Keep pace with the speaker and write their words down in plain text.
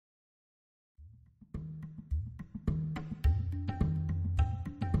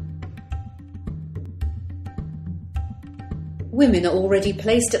Women are already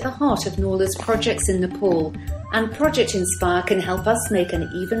placed at the heart of Norlha's projects in Nepal, and Project Inspire can help us make an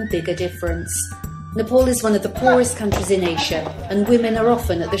even bigger difference. Nepal is one of the poorest countries in Asia, and women are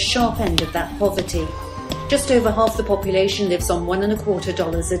often at the sharp end of that poverty. Just over half the population lives on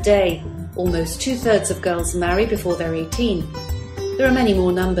 $1.25 a day. Almost 2/3 of girls marry before they're 18. There are many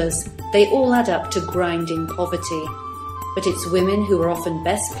more numbers. They all add up to grinding poverty. But it's women who are often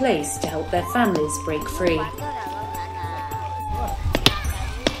best placed to help their families break free.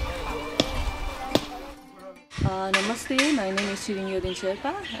 Namaste, my name is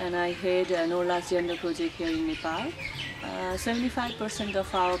Sherpa and I head Norlha's gender project here in Nepal. 75%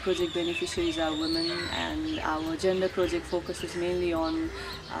 of our project beneficiaries are women, and our gender project focuses mainly on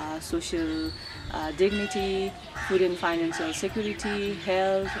social dignity, food and financial security,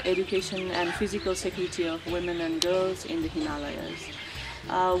 health, education and physical security of women and girls in the Himalayas.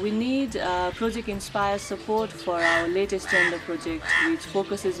 We need Project Inspire support for our latest gender project, which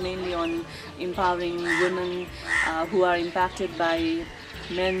focuses mainly on empowering women who are impacted by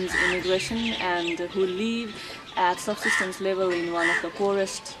men's immigration and who live at subsistence level in one of the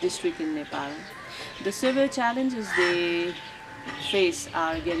poorest districts in Nepal. The severe challenges they face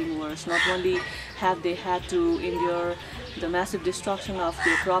are getting worse. Not only have they had to endure the massive destruction of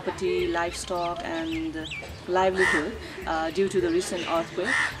their property, livestock and livelihood due to the recent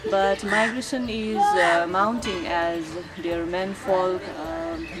earthquake, but migration is mounting as their menfolk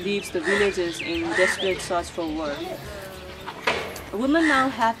leaves the villages in desperate search for work. Women now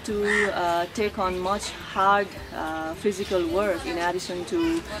have to take on much hard physical work in addition to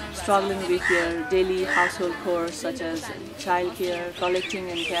struggling with their daily household chores such as childcare, collecting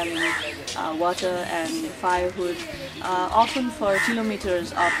and carrying water and firewood, often for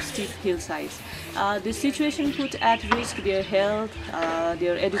kilometers up steep hillsides. This situation puts at risk their health,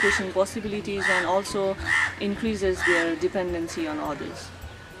 their education possibilities, and also increases their dependency on others.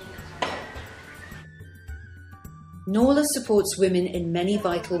 Norlha supports women in many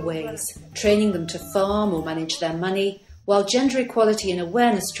vital ways, training them to farm or manage their money, while gender equality and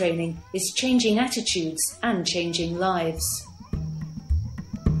awareness training is changing attitudes and changing lives.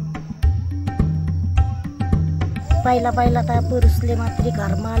 पहिला त पुरुषले मात्रै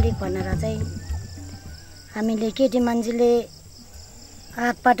घर मालिक भनेर चाहिँ हामीले केटी मान्छेले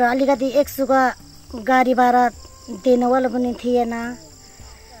हातबाट अलिकति एक सुगा गाडी भाडा दिनवाला पनि थिएन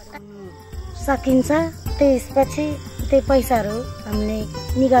सकिन्छ त्यसपछि त्यो पैसाहरु हामीले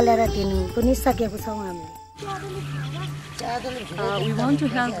निकालेर दिनु पनि सकेको छौं हामीले. We want to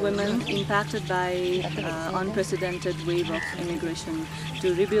help women impacted by unprecedented wave of immigration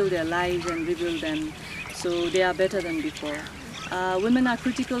to rebuild their lives and rebuild them so they are better than before. Women are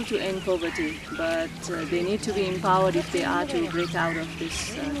critical to end poverty, but they need to be empowered if they are to break out of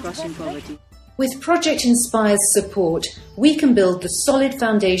this crushing poverty. With Project Inspire's support, we can build the solid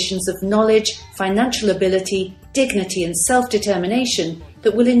foundations of knowledge, financial ability, dignity and self-determination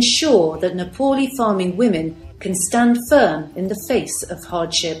that will ensure that Nepali farming women can stand firm in the face of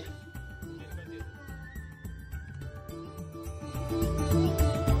hardship.